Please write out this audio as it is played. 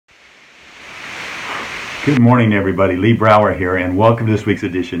Good morning, everybody. Lee Brower here, and welcome to this week's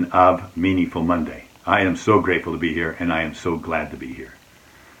edition of Meaningful Monday. I am so grateful to be here, and I am so glad to be here.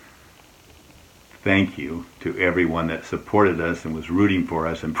 Thank you to everyone that supported us and was rooting for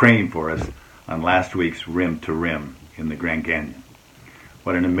us and praying for us on last week's Rim to Rim in the Grand Canyon.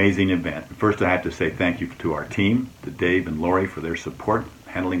 What an amazing event. First, I have to say thank you to our team, to Dave and Lori, for their support,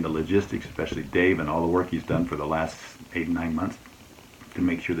 handling the logistics, especially Dave and all the work he's done for the last 8 and 9 months to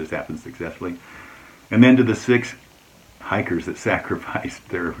make sure this happens successfully. And then to the 6 hikers that sacrificed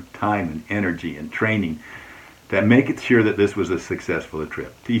their time and energy and training to make it sure that this was a successful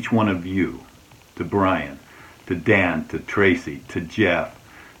trip. To each one of you, to Brian, to Dan, to Tracy, to Jeff,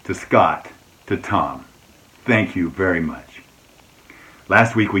 to Scott, to Tom, thank you very much.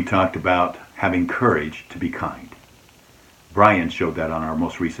 Last week we talked about having courage to be kind. Brian showed that on our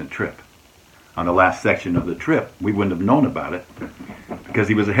most recent trip. On the last section of the trip, we wouldn't have known about it because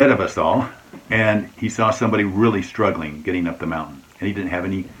he was ahead of us all, and he saw somebody really struggling getting up the mountain, and he didn't have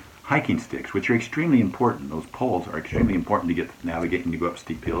any hiking sticks, which are extremely important. Those poles are extremely important to get navigating to go up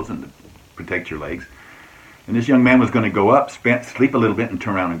steep hills and to protect your legs. And this young man was going to go up, sleep a little bit, and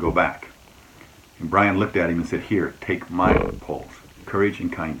turn around and go back. And Brian looked at him and said, "Here, take my poles. Courage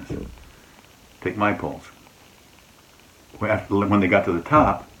and kindness. Take my poles." When they got to the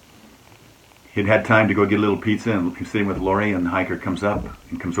top, he'd had time to go get a little pizza, and he's sitting with Lori, and the hiker comes up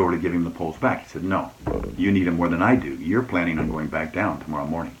and comes over to give him the poles back. He said, "No, you need them more than I do. You're planning on going back down tomorrow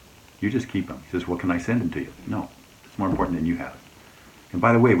morning. You just keep them." He says, "Well, can I send them to you?" "No, it's more important than you have it. And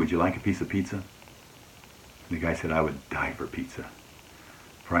by the way, would you like a piece of pizza?" And the guy said, "I would die for pizza."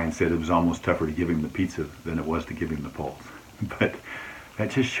 Brian said it was almost tougher to give him the pizza than it was to give him the poles. But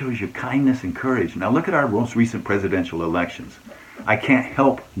that just shows you kindness and courage. Now look at our most recent presidential elections. I can't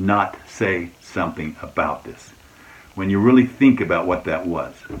help not say something about this. When you really think about what that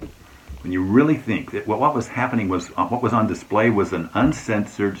was, when you really think that what was happening was, what was on display was an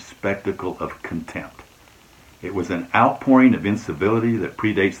uncensored spectacle of contempt. It was an outpouring of incivility that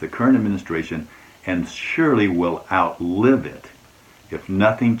predates the current administration and surely will outlive it if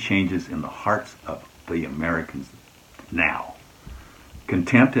nothing changes in the hearts of the Americans now.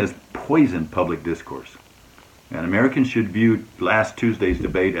 Contempt has poisoned public discourse. And Americans should view last Tuesday's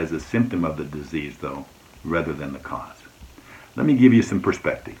debate as a symptom of the disease, though, rather than the cause. Let me give you some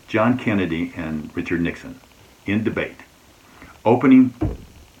perspective. John Kennedy and Richard Nixon in debate. Opening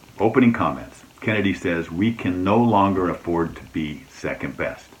comments. Kennedy says, "We can no longer afford to be second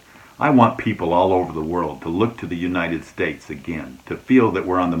best. I want people all over the world to look to the United States again, to feel that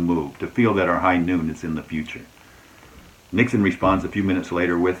we're on the move, to feel that our high noon is in the future." Nixon responds a few minutes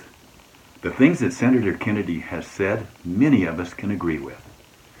later with, "The things that Senator Kennedy has said, many of us can agree with,"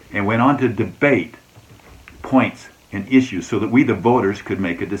 and went on to debate points and issues so that we, the voters, could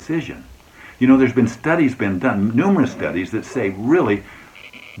make a decision. You know, there's been studies been done, numerous studies that say really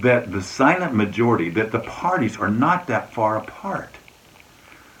that the silent majority, that the parties are not that far apart,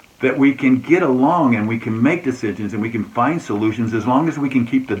 that we can get along and we can make decisions and we can find solutions as long as we can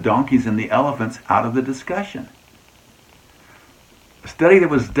keep the donkeys and the elephants out of the discussion. A study that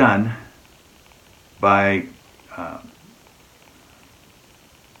was done by,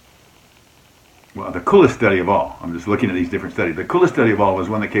 the coolest study of all, I'm just looking at these different studies, the coolest study of all was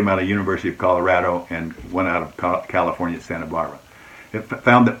one that came out of University of Colorado and one out of California at Santa Barbara. It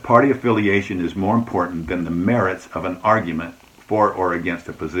found that party affiliation is more important than the merits of an argument for or against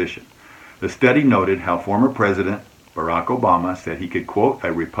a position. The study noted how former President Barack Obama said he could quote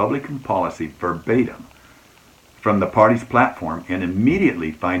a Republican policy verbatim from the party's platform and immediately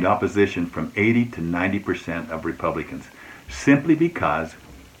find opposition from 80 to 90% of Republicans, simply because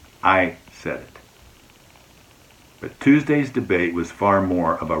I said it. But Tuesday's debate was far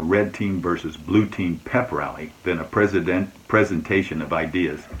more of a red team versus blue team pep rally than a presentation of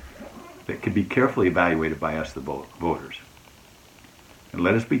ideas that could be carefully evaluated by us, the voters. And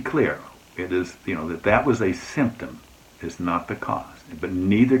let us be clear, it is, that was a symptom, is not the cause. But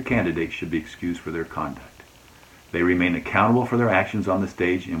neither candidate should be excused for their conduct. They remain accountable for their actions on the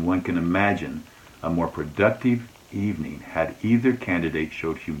stage, and one can imagine a more productive evening had either candidate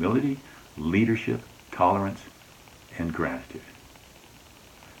showed humility, leadership, tolerance, and gratitude.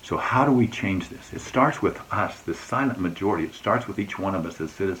 So how do we change this? It starts with us, the silent majority. It starts with each one of us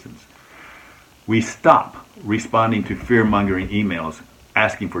as citizens. We stop responding to fear-mongering emails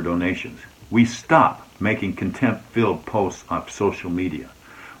asking for donations. We stop making contempt-filled posts on social media.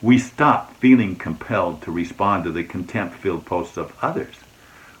 We stop feeling compelled to respond to the contempt-filled posts of others.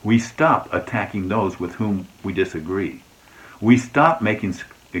 We stop attacking those with whom we disagree. We stop making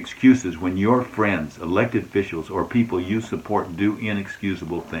excuses when your friends, elected officials, or people you support do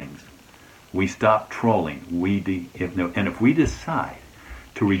inexcusable things. We stop trolling. If we decide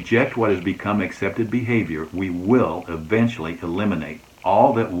to reject what has become accepted behavior, we will eventually eliminate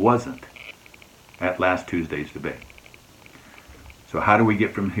all that wasn't at last Tuesday's debate. So how do we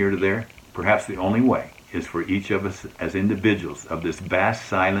get from here to there? Perhaps the only way is for each of us as individuals of this vast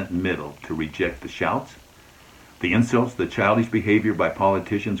silent middle to reject the shouts, the insults, the childish behavior by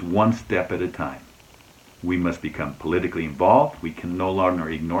politicians one step at a time. We must become politically involved. We can no longer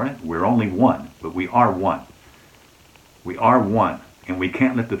ignore it. We're only one, but we are one. We are one. And we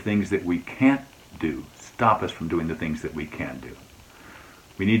can't let the things that we can't do stop us from doing the things that we can do.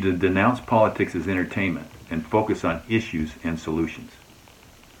 We need to denounce politics as entertainment and focus on issues and solutions.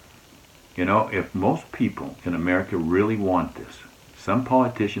 You know, if most people in America really want this, some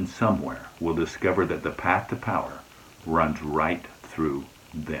politician somewhere will discover that the path to power runs right through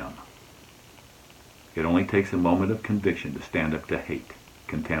them. It only takes a moment of conviction to stand up to hate,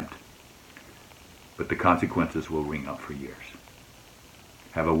 contempt, but the consequences will ring out for years.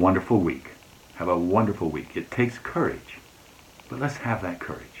 Have a wonderful week. Have a wonderful week. It takes courage, but let's have that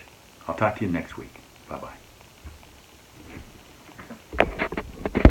courage. I'll talk to you next week. Bye-bye.